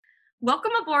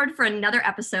Welcome aboard for another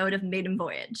episode of Maiden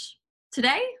Voyage.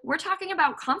 Today, we're talking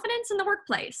about confidence in the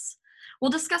workplace.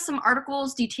 We'll discuss some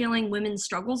articles detailing women's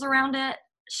struggles around it,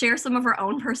 share some of our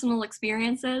own personal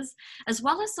experiences, as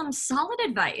well as some solid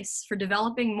advice for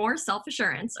developing more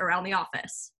self-assurance around the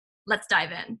office. Let's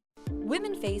dive in.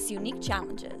 Women face unique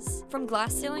challenges, from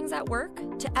glass ceilings at work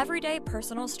to everyday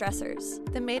personal stressors.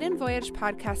 The Maiden Voyage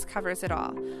podcast covers it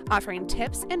all, offering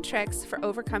tips and tricks for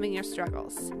overcoming your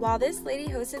struggles. While this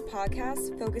lady-hosted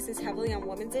podcast focuses heavily on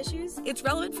women's issues, it's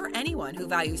relevant for anyone who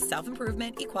values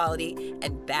self-improvement, equality,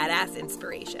 and badass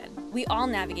inspiration. We all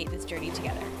navigate this journey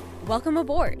together. Welcome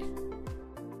aboard.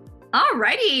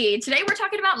 Alrighty, today we're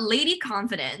talking about lady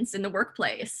confidence in the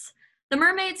workplace. The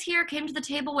mermaids here came to the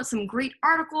table with some great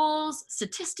articles,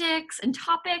 statistics, and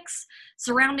topics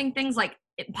surrounding things like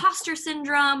imposter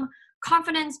syndrome,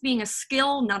 confidence being a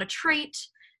skill, not a trait,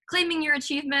 claiming your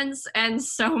achievements, and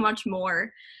so much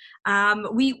more.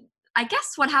 I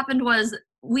guess what happened was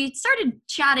we started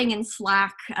chatting in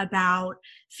Slack about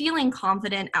feeling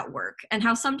confident at work and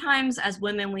how sometimes as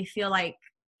women we feel like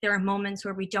there are moments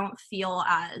where we don't feel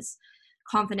as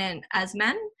confident as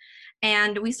men.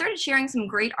 And we started sharing some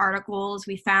great articles.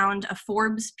 We found a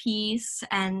Forbes piece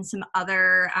and some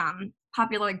other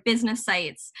popular business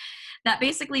sites that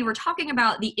basically were talking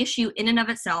about the issue in and of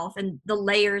itself and the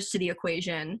layers to the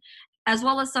equation, as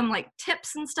well as some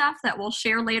tips and stuff that we'll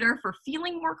share later for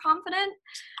feeling more confident.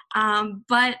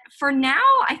 But for now,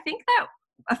 I think that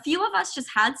a few of us just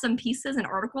had some pieces and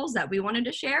articles that we wanted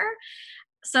to share.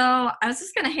 So I was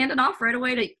just going to hand it off right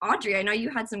away to Audrey. I know you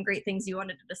had some great things you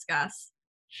wanted to discuss.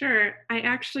 Sure. I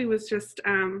actually was just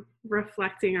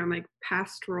reflecting on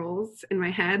past roles in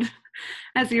my head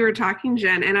as you were talking,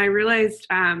 Jen. And I realized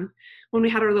when we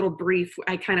had our little brief,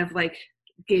 I kind of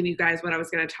gave you guys what I was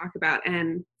going to talk about.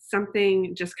 And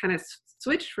something just kind of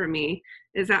switched for me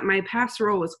is that my past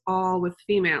role was all with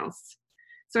females.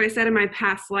 So I said in my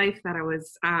past life that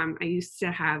I used to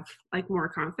have more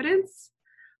confidence.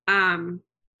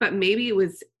 But maybe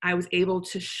I was able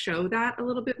to show that a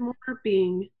little bit more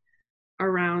being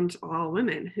around all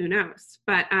women, who knows?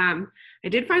 But I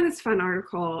did find this fun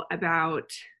article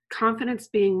about confidence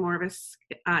being more of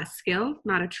a skill,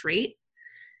 not a trait.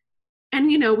 And,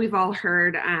 we've all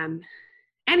heard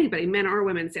anybody, men or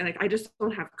women, say I just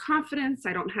don't have confidence.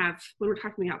 I don't have, when we're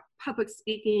talking about public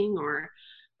speaking or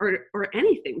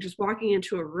anything, just walking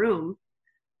into a room,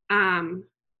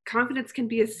 confidence can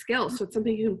be a skill. So it's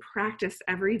something you can practice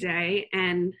every day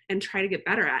and try to get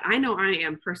better at. I know I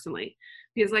am personally,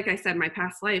 because like I said, my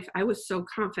past life, I was so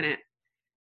confident,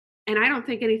 and I don't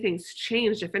think anything's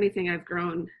changed. If anything, I've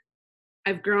grown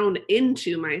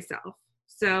into myself.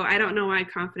 So I don't know why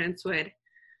confidence would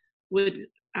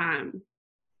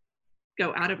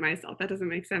go out of myself. That doesn't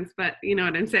make sense, but you know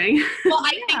what I'm saying? Well,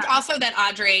 I think also that,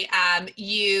 Audrey,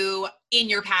 you in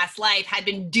your past life had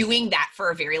been doing that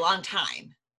for a very long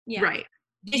time. Yeah. Right.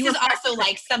 This is also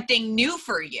something new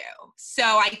for you. So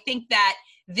I think that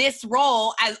this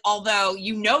role, although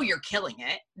you're killing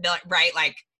it,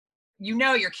 right?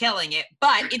 You're killing it,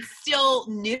 but it's still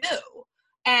new.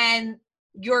 And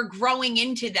you're growing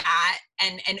into that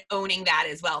and owning that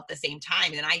as well at the same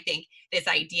time. And I think this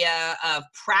idea of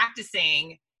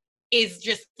practicing is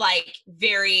just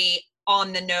very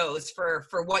on the nose for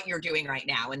what you're doing right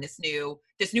now in this new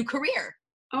career.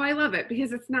 Oh, I love it,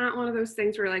 because it's not one of those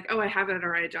things where I have it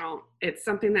or I don't. It's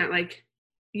something that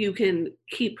you can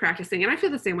keep practicing. And I feel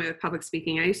the same way with public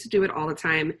speaking. I used to do it all the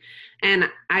time. And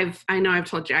I know I've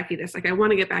told Jackie this, I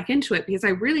want to get back into it because I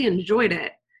really enjoyed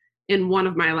it in one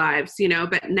of my lives,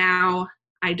 but now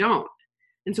I don't.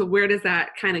 And so where does that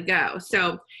kind of go?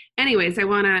 So anyways, I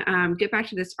want to get back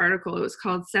to this article. It was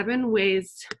called 7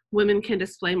 Ways Women Can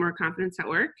Display More Confidence at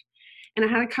Work. And I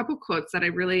had a couple quotes that I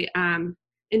really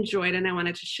enjoyed and I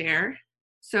wanted to share.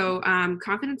 So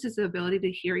confidence is the ability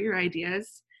to hear your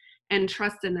ideas and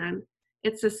trust in them.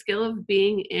 It's the skill of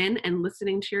being in and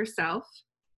listening to yourself.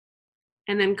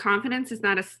 And then confidence is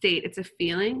not a state, it's a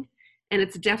feeling. And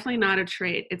it's definitely not a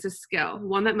trait, it's a skill,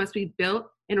 one that must be built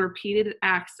in repeated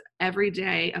acts every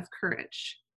day of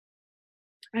courage.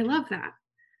 I love that.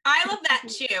 I love that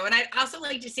too. And I'd also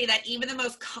like to say that even the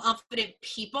most confident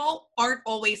people aren't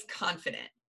always confident.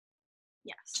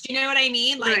 Yes. Do you know what I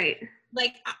mean? Right.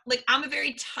 I'm a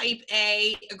very type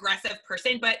A aggressive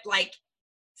person, but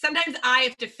sometimes I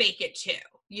have to fake it too,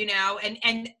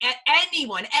 and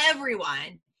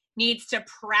everyone needs to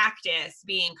practice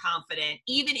being confident,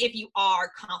 even if you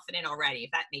are confident already,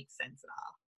 if that makes sense at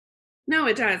all. No,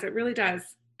 it does. It really does.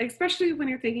 Especially when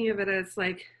you're thinking of it as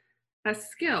a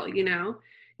skill,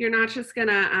 you're not just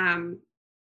gonna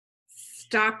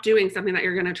stop doing something that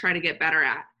you're gonna try to get better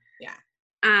at. Yeah.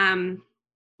 Both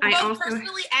I also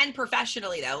personally and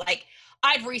professionally though. Like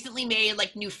I've recently made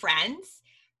like new friends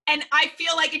and I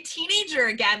feel like a teenager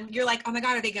again. You're like, oh my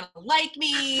God, are they gonna like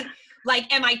me?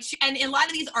 Like, am I too, and a lot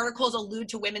of these articles allude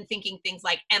to women thinking things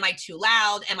like, am I too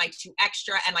loud? Am I too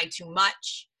extra? Am I too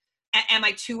much? Am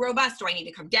I too robust? Do I need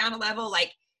to come down a level?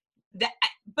 Like that,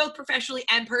 both professionally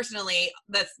and personally,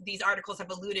 these articles have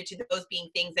alluded to those being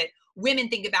things that women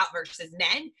think about versus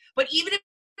men. But even in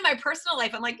my personal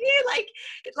life, I'm like, yeah,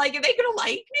 like, are they gonna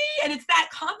like me? And it's that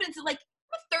confidence of like,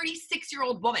 I'm a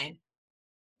 36-year-old woman.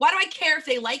 Why do I care if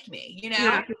they like me? You know?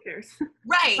 yeah, who cares?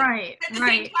 Right. Right. At the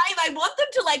same time, I want them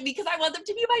to like me because I want them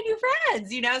to be my new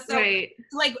friends, you know? So Right.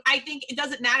 like, I think it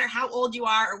doesn't matter how old you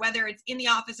are or whether it's in the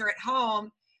office or at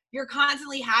home, you're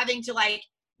constantly having to like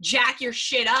jack your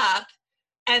shit up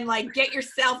and like get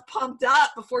yourself pumped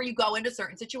up before you go into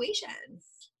certain situations.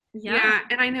 Yeah.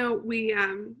 And I know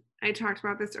I talked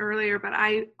about this earlier, but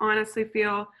I honestly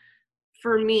feel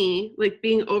for me, like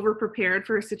being over prepared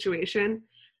for a situation,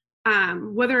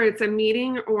 whether it's a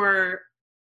meeting or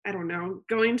I don't know,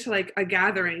 going to like a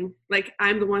gathering, like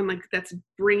I'm the one like that's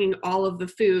bringing all of the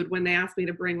food when they ask me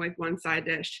to bring like one side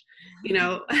dish, you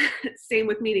know. Same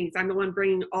with meetings. I'm the one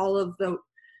bringing all of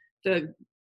the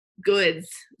goods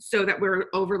so that we're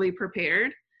overly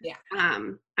prepared. Yeah.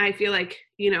 I feel like,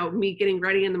 you know, me getting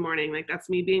ready in the morning, like that's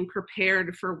me being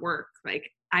prepared for work. Like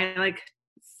I like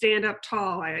stand up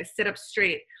tall, I sit up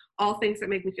straight, all things that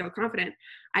make me feel confident.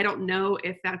 I don't know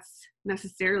if that's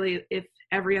necessarily if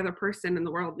every other person in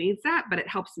the world needs that, but it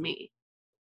helps me.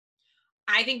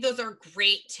 I think those are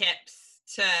great tips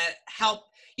to help,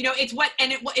 you know, it's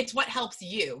what helps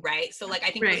you, right? So like,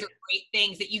 I think those are great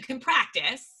things that you can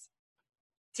practice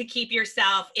to keep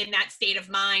yourself in that state of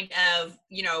mind of,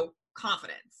 you know,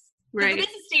 confidence. Right. It is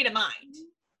a state of mind.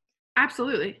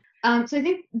 Absolutely. So I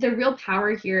think the real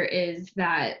power here is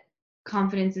that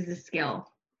confidence is a skill,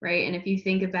 right? And if you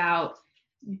think about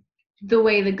the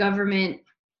way the government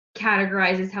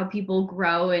categorizes how people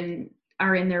grow and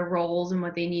are in their roles and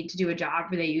what they need to do a job,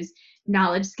 where they use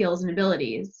knowledge, skills, and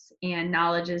abilities. And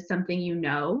knowledge is something you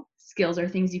know, skills are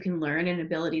things you can learn, and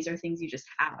abilities are things you just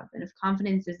have. And if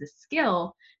confidence is a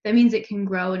skill, that means it can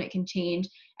grow and it can change,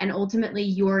 and ultimately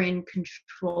you're in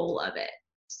control of it.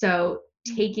 So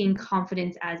taking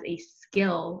confidence as a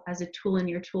skill, as a tool in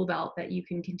your tool belt that you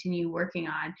can continue working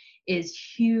on, is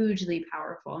hugely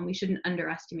powerful, and we shouldn't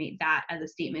underestimate that as a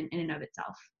statement in and of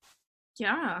itself.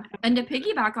 Yeah. And to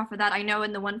piggyback off of that, I know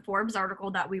in the one Forbes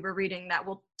article that we were reading that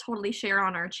we'll totally share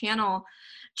on our channel,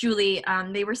 Julie,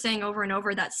 they were saying over and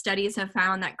over that studies have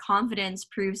found that confidence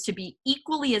proves to be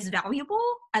equally as valuable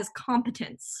as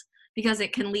competence, because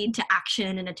it can lead to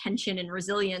action and attention and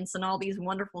resilience and all these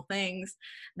wonderful things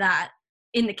that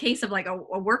in the case of like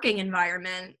a working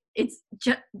environment, it's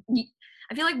just,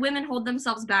 I feel like women hold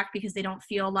themselves back because they don't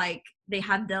feel like they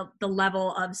have the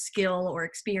level of skill or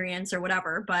experience or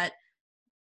whatever, but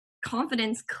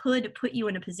confidence could put you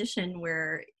in a position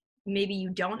where maybe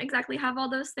you don't exactly have all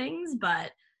those things,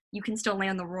 but you can still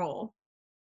land the role.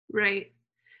 Right.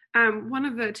 One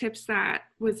of the tips that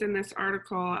was in this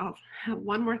article, I'll have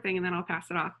one more thing and then I'll pass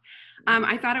it off.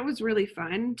 I thought it was really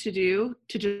fun to do,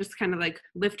 to just kind of like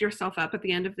lift yourself up at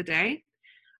the end of the day.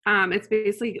 It's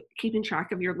basically keeping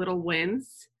track of your little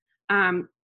wins.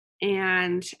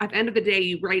 And at the end of the day,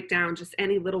 you write down just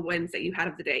any little wins that you had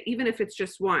of the day, even if it's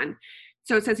just one.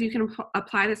 So it says you can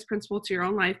apply this principle to your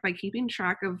own life by keeping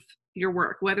track of your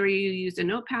work, whether you use a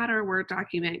notepad or a Word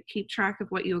document. Keep track of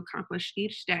what you accomplish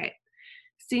each day.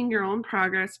 Seeing your own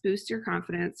progress boosts your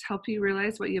confidence, helps you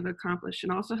realize what you've accomplished,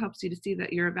 and also helps you to see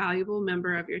that you're a valuable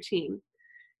member of your team.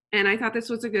 And I thought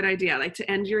this was a good idea, like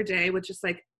to end your day with just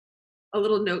like a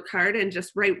little note card and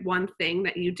just write one thing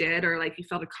that you did or like you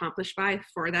felt accomplished by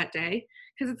for that day.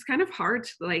 Because it's kind of hard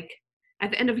to like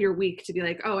at the end of your week to be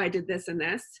like, oh, I did this and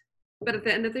this. But at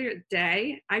the end of the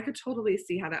day, I could totally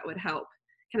see how that would help.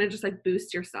 Kind of just like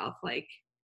boost yourself. Like,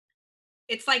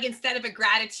 it's like instead of a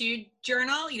gratitude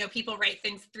journal, you know, people write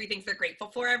 3 things they're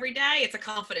grateful for every day. It's a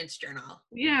confidence journal.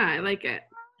 Yeah, I like it.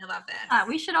 I love this.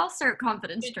 We should all start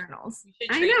confidence journals.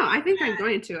 I know. I think I'm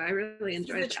going to. I really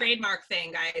enjoy it. It's a trademark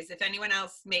thing, guys. If anyone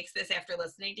else makes this after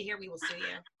listening to here, we will sue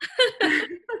you.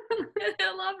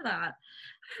 I love that.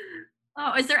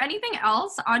 Oh, is there anything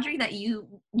else, Audrey, that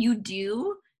you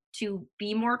do to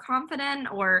be more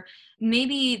confident? Or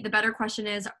maybe the better question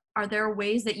is, are there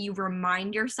ways that you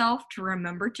remind yourself to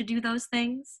remember to do those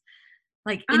things?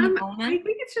 Like in the moment? I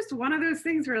think it's just one of those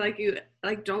things where like you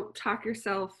like don't talk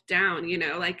yourself down, you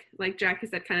know, like Jackie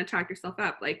said, kind of talk yourself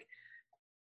up. Like,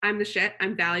 I'm the shit,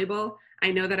 I'm valuable,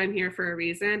 I know that I'm here for a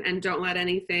reason, and don't let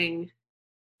anything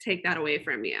take that away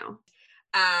from you.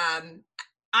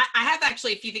 I have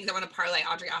actually a few things I want to parlay,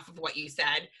 Audrey, off of what you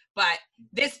said, but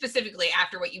this specifically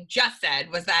after what you just said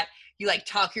was that you like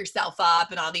talk yourself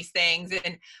up and all these things.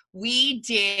 And we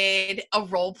did a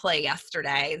role play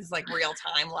yesterday. This is like real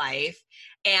time life.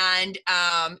 And,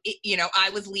 you know, I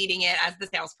was leading it as the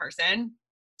salesperson,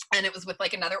 and it was with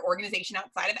like another organization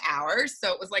outside of ours.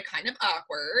 So it was like kind of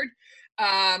awkward.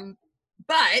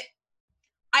 But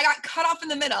I got cut off in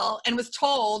the middle and was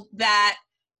told that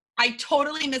I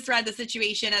totally misread the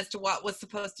situation as to what was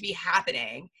supposed to be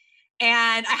happening.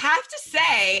 And I have to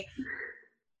say,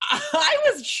 I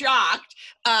was shocked,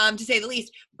 to say the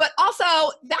least. But also,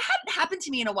 that hadn't happened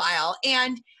to me in a while.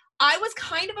 And I was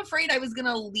kind of afraid I was going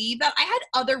to leave that. I had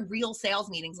other real sales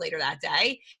meetings later that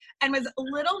day and was a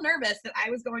little nervous that I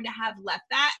was going to have left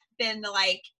that, been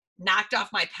like knocked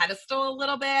off my pedestal a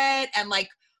little bit and like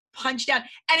punched down.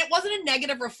 And it wasn't a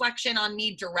negative reflection on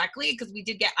me directly, because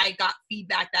I got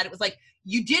feedback that it was like,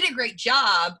 you did a great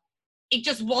job. It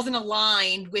just wasn't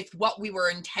aligned with what we were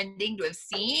intending to have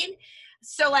seen.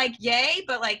 So like, yay,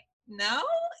 but like, no,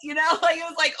 you know, like it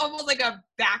was like almost like a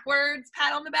backwards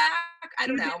pat on the back. I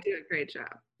don't know. You did a great job.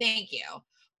 Thank you.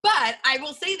 But I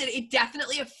will say that it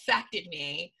definitely affected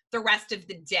me the rest of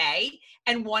the day.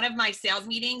 And one of my sales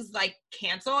meetings like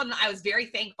canceled, and I was very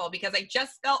thankful because I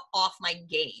just felt off my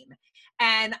game.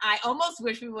 And I almost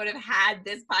wish we would have had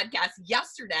this podcast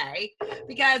yesterday,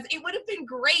 because it would have been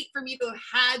great for me to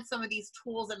have had some of these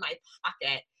tools in my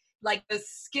pocket, like the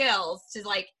skills to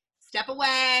like step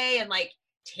away and like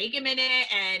take a minute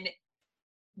and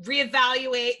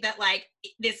reevaluate that like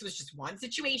this was just one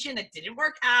situation that didn't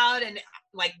work out, and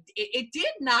like it did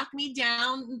knock me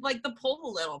down like the pole a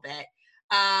little bit.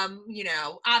 You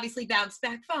know, obviously bounced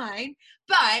back fine,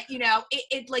 but you know,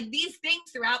 it like these things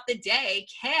throughout the day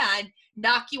can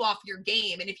knock you off your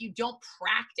game. And if you don't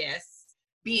practice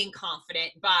being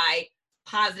confident by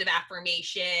positive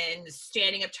affirmations,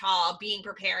 standing up tall, being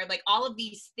prepared, like all of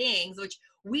these things, which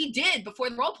we did before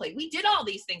the role play. We did all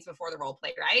these things before the role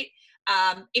play, right?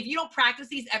 If you don't practice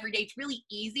these every day, it's really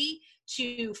easy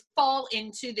to fall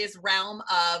into this realm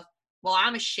of, well,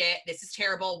 I'm a shit. This is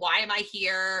terrible. Why am I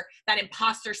here? That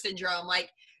imposter syndrome.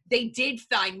 Like, they did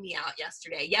find me out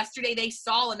yesterday. Yesterday, they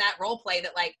saw in that role play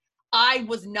that like I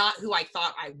was not who I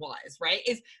thought I was, right?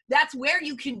 That's where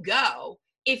you can go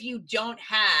if you don't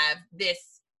have this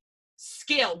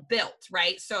skill built,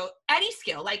 right? So any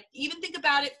skill, like even think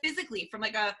about it physically from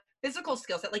like a physical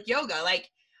skill set, like yoga. Like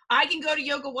I can go to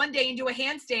yoga one day and do a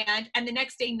handstand and the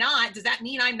next day not. Does that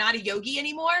mean I'm not a yogi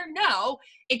anymore? No,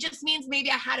 it just means maybe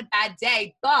I had a bad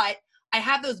day, but I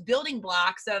have those building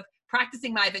blocks of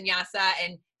practicing my vinyasa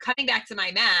and coming back to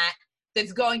my mat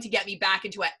that's going to get me back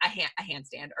into a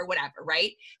handstand or whatever,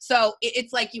 right? So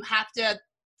it's like you have to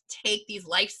take these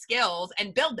life skills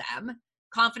and build them,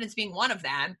 confidence being one of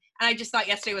them. And I just thought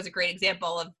yesterday was a great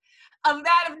example of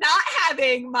that, of not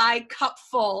having my cup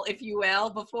full, if you will,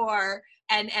 before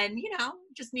and you know,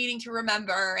 just needing to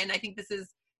remember. And I think this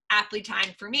is aptly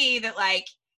timed for me that like,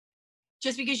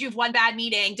 just because you have one bad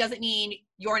meeting doesn't mean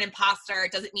you're an imposter.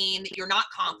 It doesn't mean that you're not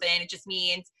confident. It just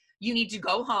means you need to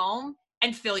go home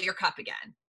and fill your cup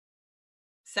again.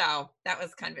 So that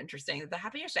was kind of interesting that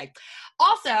happened yesterday.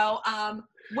 Also,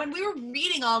 when we were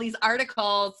reading all these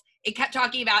articles, it kept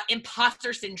talking about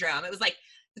imposter syndrome. It was like,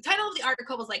 the title of the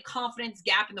article was like confidence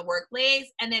gap in the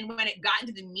workplace. And then when it got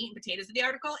into the meat and potatoes of the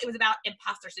article, it was about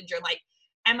imposter syndrome. Like,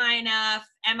 am I enough?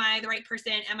 Am I the right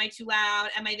person? Am I too loud?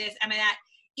 Am I this? Am I that?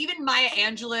 Even Maya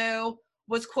Angelou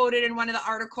was quoted in one of the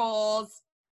articles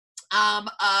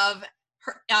of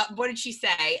her, what did she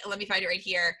say? Let me find it right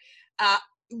here.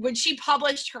 When she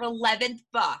published her 11th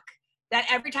book, that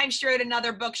every time she wrote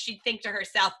another book, she'd think to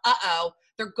herself, uh-oh,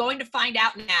 they're going to find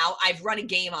out now I've run a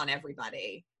game on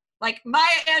everybody. Like Maya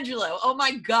Angelou, oh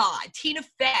my God, Tina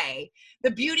Fey.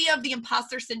 The beauty of the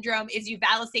imposter syndrome is you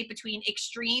vacillate between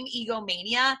extreme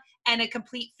egomania and a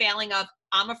complete failing of,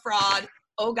 I'm a fraud,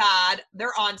 oh God,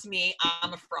 they're on to me,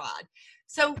 I'm a fraud.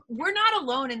 So we're not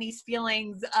alone in these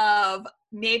feelings of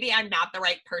maybe I'm not the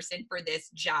right person for this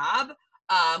job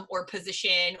or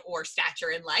position or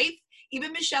stature in life.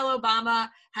 Even Michelle Obama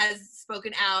has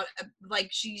spoken out, like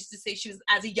she used to say she was,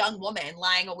 as a young woman,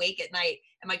 lying awake at night.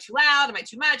 Am I too loud? Am I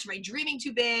too much? Am I dreaming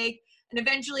too big? And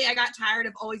eventually I got tired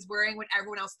of always worrying what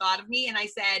everyone else thought of me. And I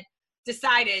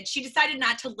she decided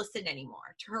not to listen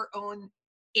anymore to her own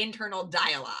internal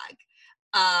dialogue.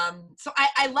 So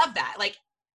I love that. Like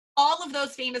all of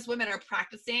those famous women are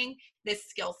practicing this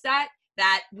skill set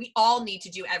that we all need to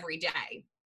do every day.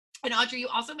 And Audrey, you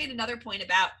also made another point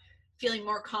about feeling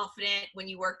more confident when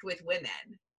you worked with women.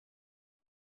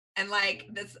 And like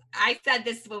this, I said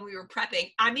this when we were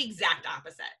prepping, I'm the exact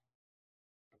opposite.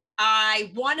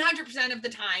 I 100% of the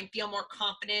time feel more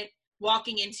confident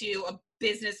walking into a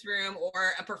business room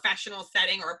or a professional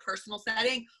setting or a personal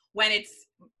setting when it's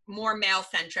more male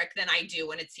centric than I do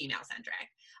when it's female centric.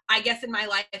 I guess in my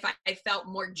life, I felt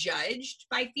more judged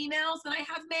by females than I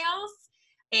have males.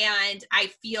 And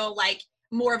I feel like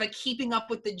more of a keeping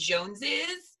up with the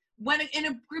Joneses when in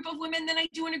a group of women than I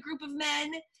do in a group of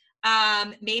men.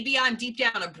 Maybe I'm deep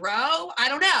down a bro, I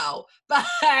don't know, but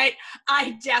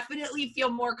I definitely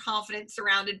feel more confident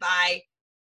surrounded by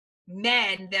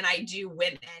men than I do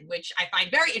women, which I find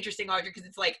very interesting, Audrey, because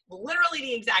it's like literally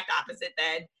the exact opposite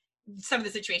than some of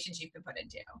the situations you've been put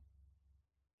into.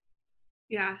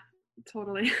 Yeah,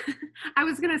 totally. I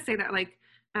was going to say that, like,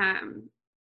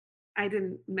 I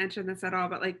didn't mention this at all,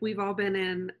 but like we've all been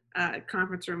in a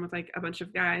conference room with like a bunch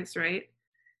of guys, right?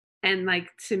 And like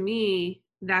to me,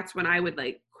 that's when I would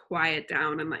like quiet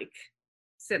down and like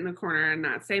sit in the corner and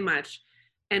not say much.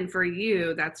 And for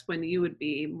you, that's when you would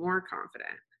be more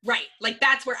confident. Right. Like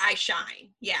that's where I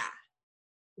shine. Yeah.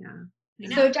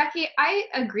 Yeah. So Jackie, I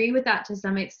agree with that to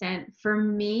some extent. For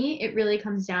me, it really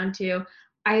comes down to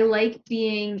I like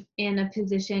being in a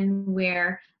position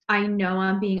where I know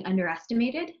I'm being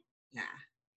underestimated. Yeah.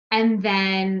 And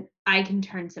then I can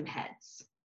turn some heads.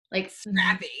 Like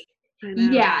scrappy.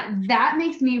 Yeah, that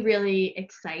makes me really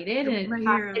excited.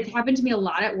 And it's happened to me a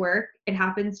lot at work. It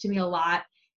happens to me a lot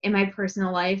in my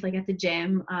personal life, like at the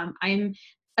gym. I'm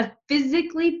a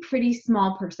physically pretty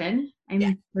small person.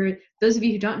 For those of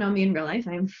you who don't know me in real life,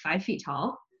 I'm 5 feet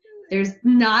tall. There's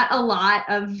not a lot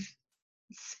of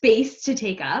space to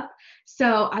take up.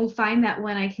 So I find that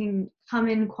when I can come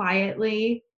in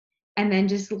quietly and then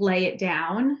just lay it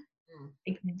down,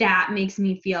 like that makes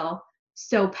me feel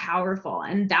so powerful.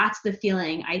 And that's the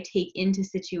feeling I take into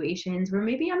situations where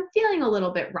maybe I'm feeling a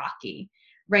little bit rocky,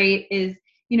 right? Is,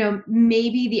 you know,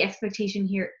 maybe the expectation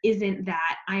here isn't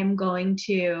that I'm going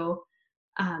to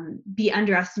be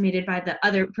underestimated by the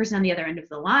other person on the other end of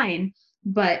the line,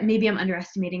 but maybe I'm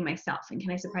underestimating myself. And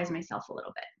can I surprise myself a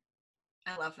little bit?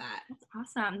 I love that. That's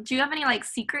awesome. Do you have any like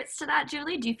secrets to that,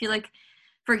 Julie? Do you feel like,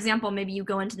 for example, maybe you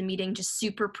go into the meeting just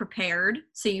super prepared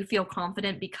so you feel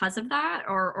confident because of that,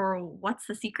 or what's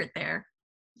the secret there?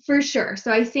 For sure.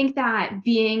 So I think that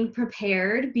being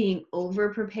prepared, being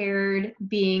over prepared,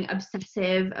 being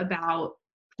obsessive about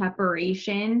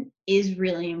preparation is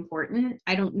really important.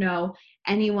 I don't know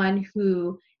anyone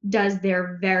who does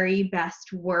their very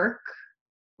best work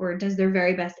or does their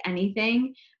very best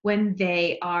anything when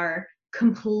they are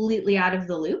completely out of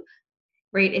the loop,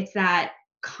 right? It's that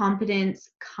competence,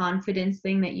 confidence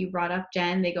thing that you brought up,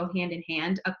 Jen. They go hand in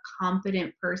hand. A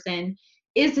competent person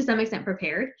is to some extent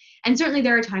prepared. And certainly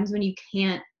there are times when you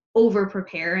can't over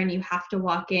prepare and you have to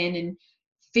walk in and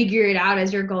figure it out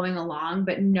as you're going along,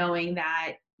 but knowing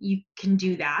that you can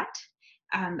do that.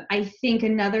 I think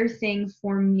another thing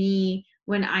for me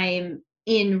when I'm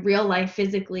in real life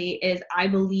physically is I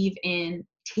believe in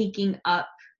taking up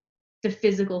the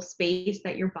physical space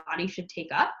that your body should take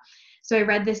up. So I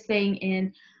read this thing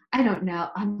in, I don't know,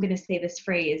 I'm going to say this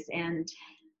phrase, and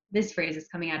this phrase is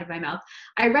coming out of my mouth.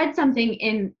 I read something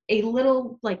in a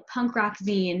little like punk rock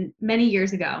zine many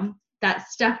years ago that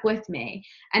stuck with me.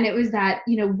 And it was that,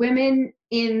 you know, women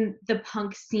in the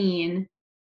punk scene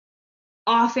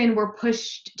often were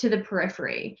pushed to the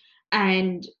periphery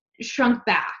and shrunk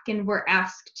back and were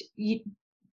asked,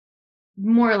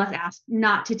 more or less asked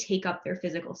not to take up their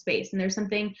physical space. And there's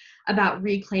something about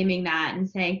reclaiming that and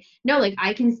saying, no, like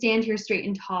I can stand here straight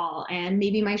and tall, and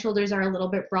maybe my shoulders are a little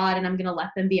bit broad and I'm going to let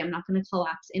them be. I'm not going to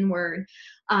collapse inward.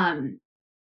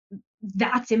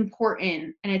 That's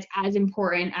important. And it's as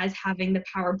important as having the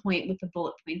PowerPoint with the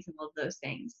bullet points and all of those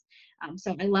things.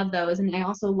 So I love those. And I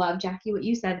also love, Jackie, what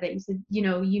you said, that you said, you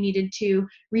know, you needed to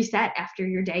reset after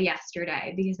your day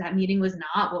yesterday because that meeting was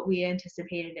not what we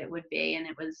anticipated it would be. And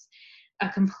it was a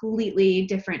completely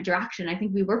different direction. I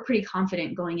think we were pretty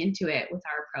confident going into it with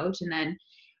our approach. And then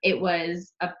it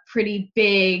was a pretty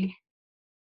big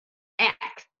X,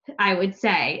 I would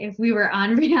say, if we were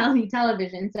on reality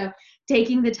television. So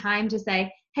taking the time to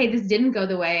say, hey, this didn't go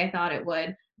the way I thought it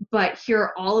would, but here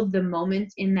are all of the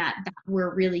moments in that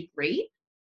were really great,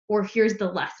 or here's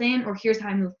the lesson, or here's how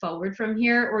I move forward from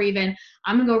here, or even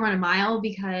I'm gonna go run a mile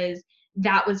because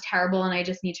that was terrible and I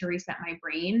just need to reset my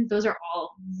brain. Those are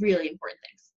all really important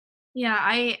things. Yeah,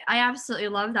 I absolutely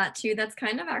love that too. That's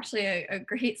kind of actually a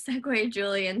great segue,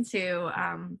 Julie, into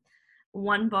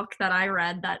one book that I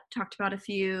read that talked about a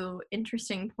few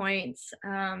interesting points.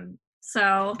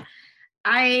 So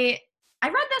I I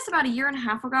read this about a year and a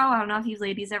half ago. I don't know if you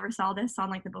ladies ever saw this on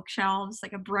like the bookshelves,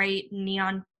 like a bright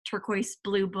neon turquoise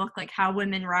blue book, like How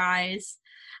Women Rise.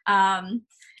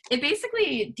 It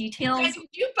basically details. Did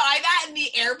you buy that in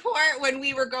the airport when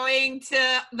we were going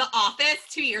to the office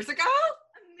 2 years ago?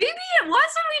 Maybe it was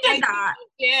when we did that.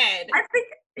 You did. I think,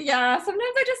 yeah,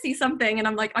 sometimes I just see something and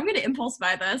I'm like, I'm going to impulse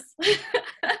buy this.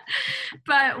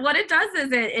 But what it does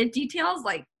is it details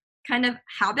like kind of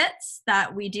habits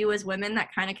that we do as women that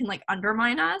kind of can like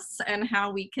undermine us, and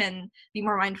how we can be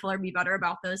more mindful or be better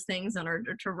about those things in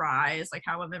order to rise, like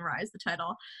How Women Rise, the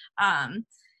title.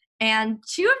 And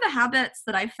two of the habits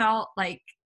that I felt like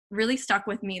really stuck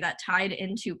with me that tied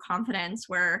into confidence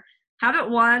were habit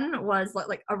one was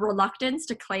like a reluctance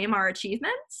to claim our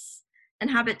achievements. And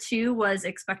habit two was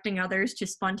expecting others to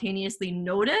spontaneously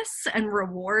notice and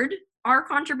reward our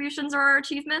contributions or our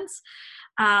achievements.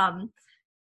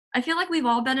 I feel like we've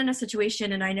all been in a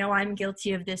situation, and I know I'm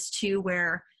guilty of this too,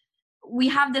 where we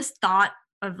have this thought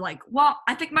of like, well,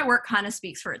 I think my work kind of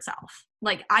speaks for itself.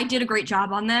 Like, I did a great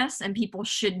job on this and people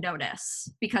should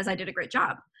notice because I did a great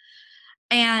job.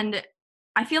 And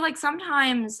I feel like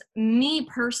sometimes, me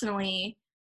personally,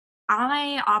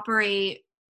 I operate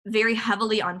very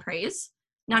heavily on praise.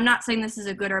 Now, I'm not saying this is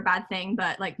a good or a bad thing,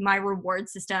 but like my reward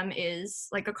system is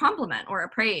like a compliment or a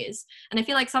praise. And I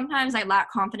feel like sometimes I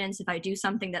lack confidence if I do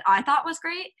something that I thought was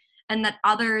great and that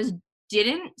others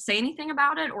didn't say anything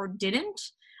about it or didn't.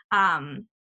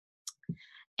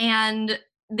 And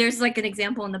there's like an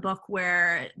example in the book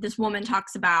where this woman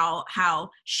talks about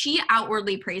how she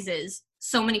outwardly praises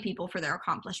so many people for their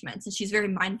accomplishments, and she's very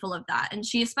mindful of that. And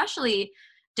she especially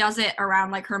does it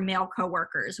around like her male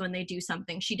coworkers when they do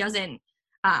something. She doesn't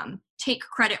take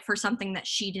credit for something that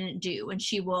she didn't do, and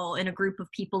she will, in a group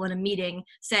of people in a meeting,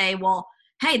 say, well,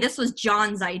 hey, this was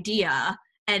John's idea,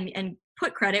 and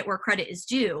put credit where credit is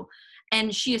due.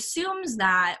 And she assumes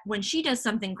that when she does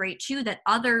something great too, that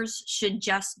others should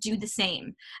just do the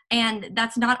same. And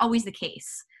that's not always the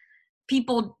case.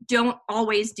 People don't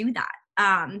always do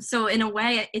that. So in a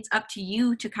way, it's up to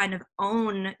you to kind of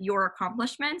own your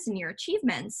accomplishments and your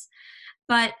achievements.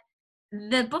 But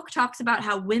the book talks about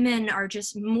how women are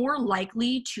just more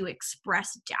likely to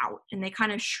express doubt, and they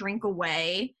kind of shrink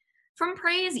away from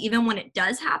praise even when it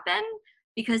does happen,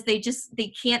 because they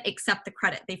can't accept the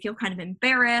credit. They feel kind of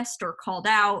embarrassed or called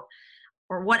out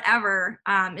or whatever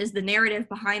is the narrative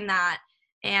behind that.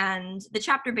 And the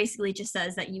chapter basically just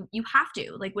says that you have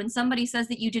to, like, when somebody says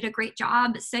that you did a great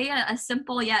job, say a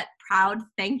simple yet proud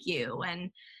thank you.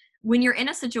 And when you're in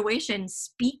a situation,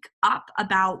 speak up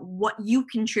about what you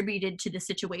contributed to the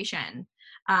situation.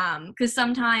 Because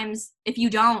sometimes if you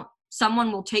don't,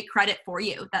 someone will take credit for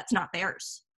you that's not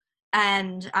theirs.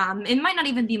 And it might not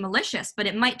even be malicious, but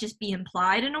it might just be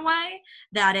implied in a way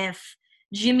that if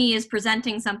Jimmy is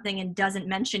presenting something and doesn't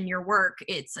mention your work,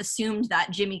 it's assumed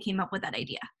that Jimmy came up with that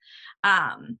idea.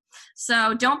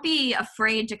 So don't be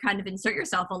afraid to kind of insert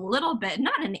yourself a little bit,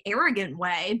 not in an arrogant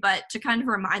way, but to kind of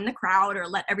remind the crowd or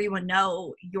let everyone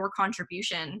know your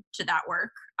contribution to that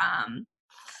work.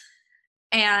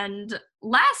 And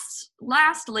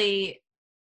lastly,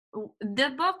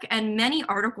 the book and many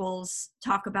articles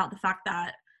talk about the fact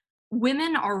that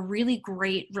women are really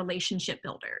great relationship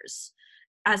builders,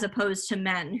 as opposed to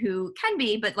men who can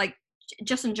be, but like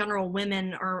just in general,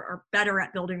 women are better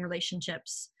at building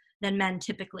relationships than men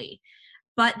typically.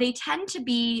 But they tend to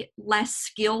be less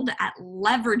skilled at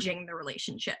leveraging the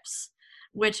relationships,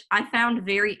 which I found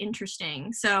very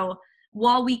interesting. So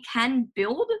while we can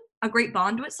build a great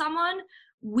bond with someone,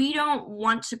 we don't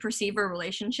want to perceive a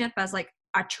relationship as like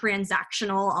a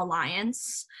transactional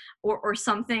alliance or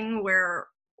something where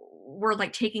we're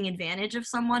like taking advantage of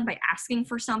someone by asking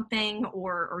for something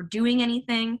or doing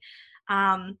anything.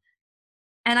 And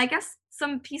I guess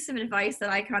some piece of advice that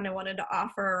I kind of wanted to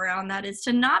offer around that is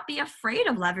to not be afraid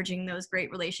of leveraging those great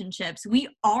relationships. We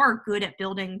are good at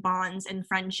building bonds and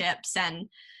friendships,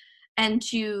 and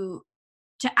to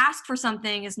ask for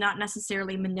something is not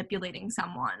necessarily manipulating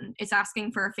someone. It's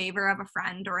asking for a favor of a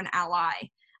friend or an ally.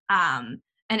 And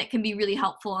it can be really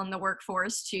helpful in the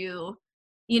workforce to,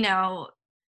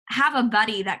 have a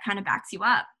buddy that kind of backs you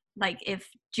up. Like if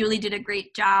Julie did a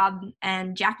great job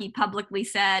and Jackie publicly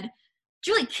said,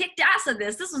 Julie kicked ass at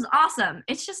this was awesome.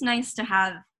 It's just nice to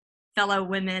have fellow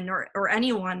women or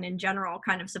anyone in general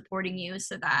kind of supporting you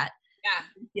so that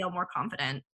you feel more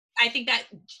confident. I think that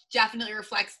definitely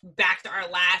reflects back to our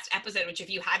last episode, which if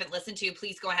you haven't listened to,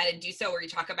 please go ahead and do so, where you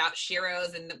talk about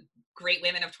Sheroes and the great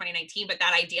women of 2019. But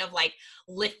that idea of like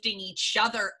lifting each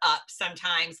other up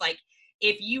sometimes, like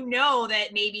if you know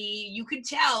that maybe you could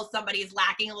tell somebody is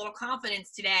lacking a little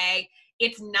confidence today,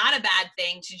 it's not a bad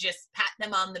thing to just pat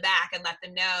them on the back and let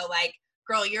them know, like,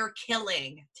 girl, you're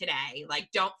killing today. Like,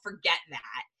 don't forget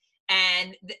that.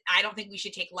 And I don't think we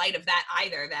should take light of that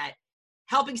either, that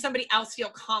helping somebody else feel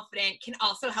confident can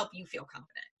also help you feel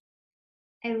confident.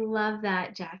 I love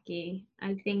that, Jackie.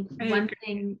 I think one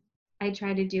thing I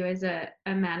try to do as a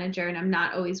manager, and I'm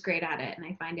not always great at it, and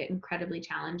I find it incredibly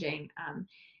challenging.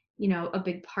 A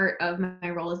big part of my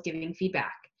role is giving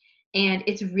feedback. And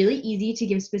it's really easy to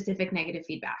give specific negative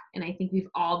feedback. And I think we've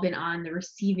all been on the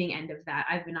receiving end of that.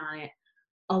 I've been on it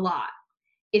a lot.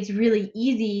 It's really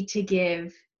easy to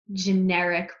give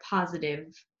generic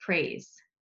positive praise.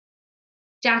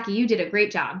 Jackie, you did a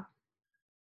great job.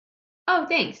 Oh,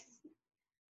 thanks.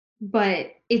 But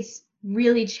it's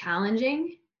really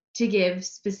challenging to give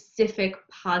specific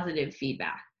positive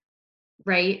feedback,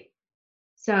 right?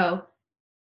 So,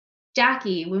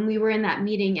 Jackie, when we were in that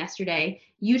meeting yesterday,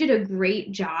 you did a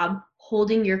great job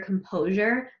holding your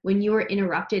composure when you were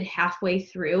interrupted halfway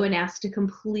through and asked to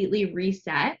completely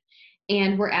reset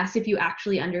and were asked if you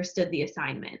actually understood the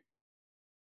assignment.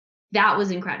 That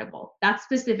was incredible. That's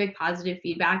specific positive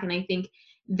feedback, and I think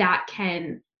that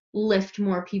can lift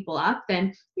more people up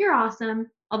than "you're awesome."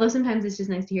 Although sometimes it's just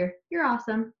nice to hear "you're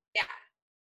awesome."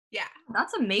 Yeah,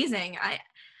 That's amazing. I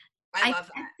love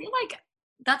that. I feel like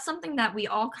that's something that we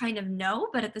all kind of know,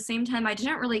 but at the same time, I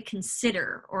didn't really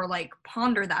consider or like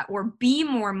ponder that or be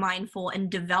more mindful and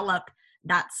develop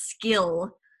that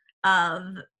skill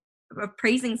of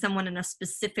praising someone in a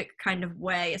specific kind of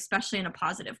way, especially in a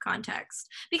positive context.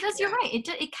 Because you're right,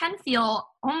 it can feel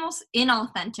almost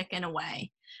inauthentic in a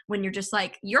way when you're just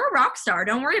like, you're a rock star,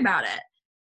 don't worry about it.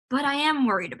 But I am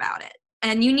worried about it.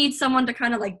 And you need someone to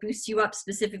kind of like boost you up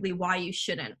specifically why you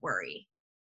shouldn't worry.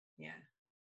 Yeah.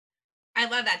 I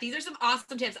love that. These are some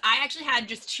awesome tips. I actually had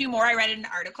just 2 more. I read in an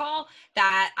article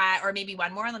or maybe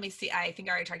 1 more. Let me see. I think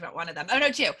I already talked about one of them. Oh,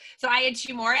 no, 2. So I had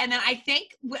 2 more. And then I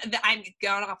think that I'm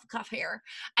going off the cuff here.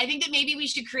 I think that maybe we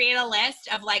should create a list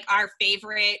of like our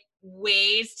favorite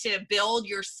ways to build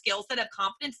your skill set of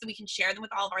confidence so we can share them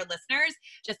with all of our listeners,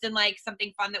 just in like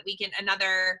something fun that we can,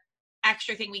 another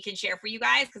extra thing we can share for you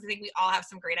guys, because I think we all have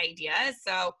some great ideas.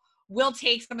 So we'll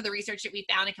take some of the research that we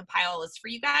found and compile a list for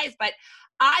you guys. But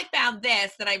I found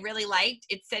this that I really liked.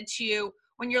 It said to,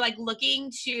 when you're like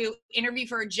looking to interview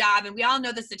for a job, and we all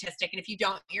know the statistic, and if you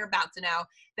don't, you're about to know,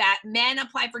 that men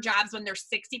apply for jobs when they're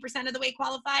 60% of the way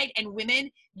qualified, and women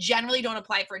generally don't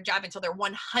apply for a job until they're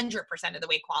 100% of the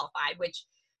way qualified, which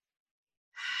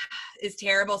is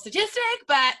terrible statistic,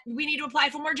 but we need to apply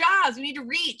for more jobs. We need to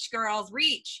reach, girls,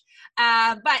 reach.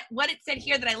 But what it said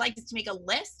here that I liked is to make a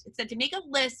list. It said to make a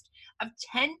list of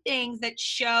 10 things that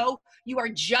show you are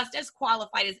just as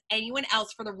qualified as anyone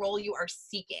else for the role you are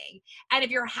seeking. And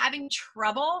if you're having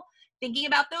trouble thinking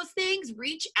about those things,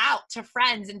 reach out to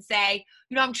friends and say,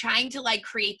 I'm trying to like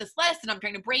create this list and I'm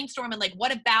trying to brainstorm, and like,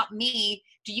 what about me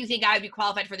do you think I would be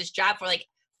qualified for this job for? Like,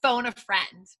 phone a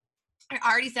friend. I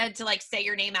already said to like say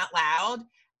your name out loud.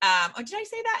 Did I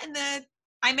say that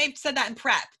I may have said that in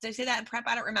prep. Did I say that in prep?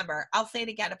 I don't remember. I'll say it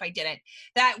again if I didn't.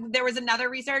 That there was another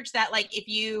research that like if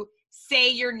you say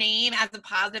your name as a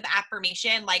positive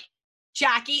affirmation, like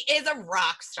Jackie is a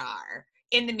rock star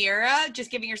in the mirror,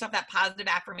 just giving yourself that positive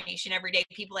affirmation every day.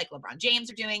 People like LeBron James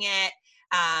are doing it.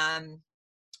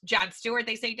 Jon Stewart,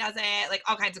 they say, does it, like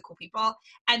all kinds of cool people.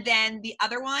 And then the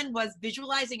other one was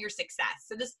visualizing your success.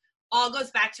 So this all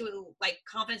goes back to like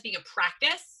confidence being a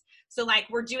practice. So like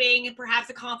we're doing perhaps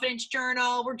a confidence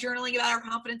journal. We're journaling about our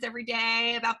confidence every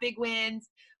day, about big wins.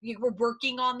 We're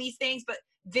working on these things, but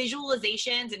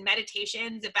visualizations and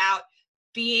meditations about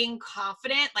being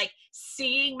confident, like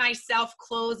seeing myself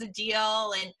close a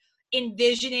deal and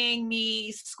envisioning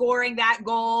me scoring that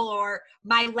goal, or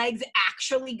my legs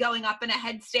actually going up in a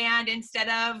headstand instead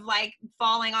of like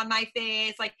falling on my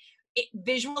face. Like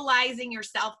visualizing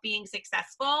yourself being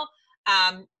successful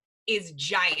is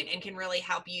giant and can really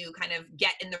help you kind of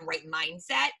get in the right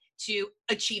mindset to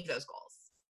achieve those goals.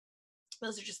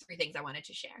 Those are just 3 things I wanted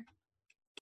to share.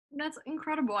 That's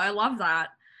incredible. I love that.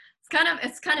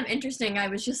 It's kind of interesting. I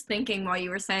was just thinking while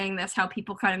you were saying this, how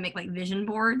people kind of make like vision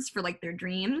boards for like their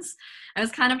dreams. I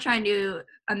was kind of trying to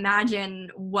imagine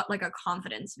what like a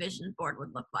confidence vision board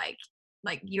would look like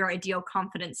your ideal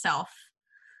confident self.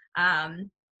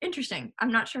 Interesting.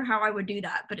 I'm not sure how I would do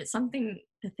that, but it's something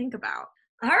to think about.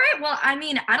 All right. Well, I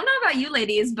mean, I don't know about you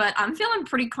ladies, but I'm feeling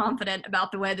pretty confident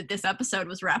about the way that this episode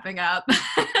was wrapping up.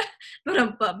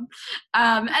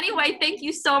 Anyway, thank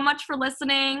you so much for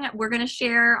listening. We're going to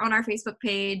share on our Facebook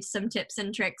page some tips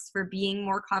and tricks for being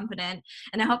more confident.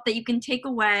 And I hope that you can take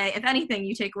away, if anything,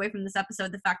 you take away from this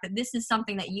episode, the fact that this is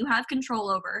something that you have control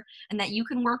over and that you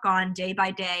can work on day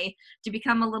by day to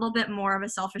become a little bit more of a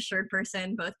self-assured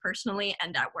person, both personally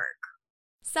and at work.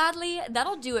 Sadly,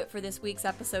 that'll do it for this week's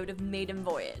episode of Maiden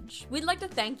Voyage. We'd like to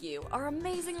thank you, our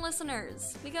amazing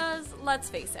listeners, because let's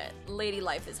face it, lady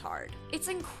life is hard. It's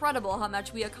incredible how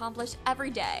much we accomplish every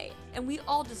day, and we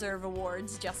all deserve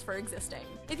awards just for existing.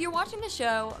 If you're watching the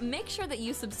show, make sure that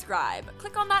you subscribe,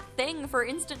 click on that thing for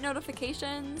instant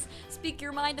notifications, speak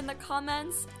your mind in the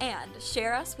comments, and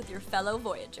share us with your fellow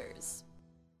Voyagers.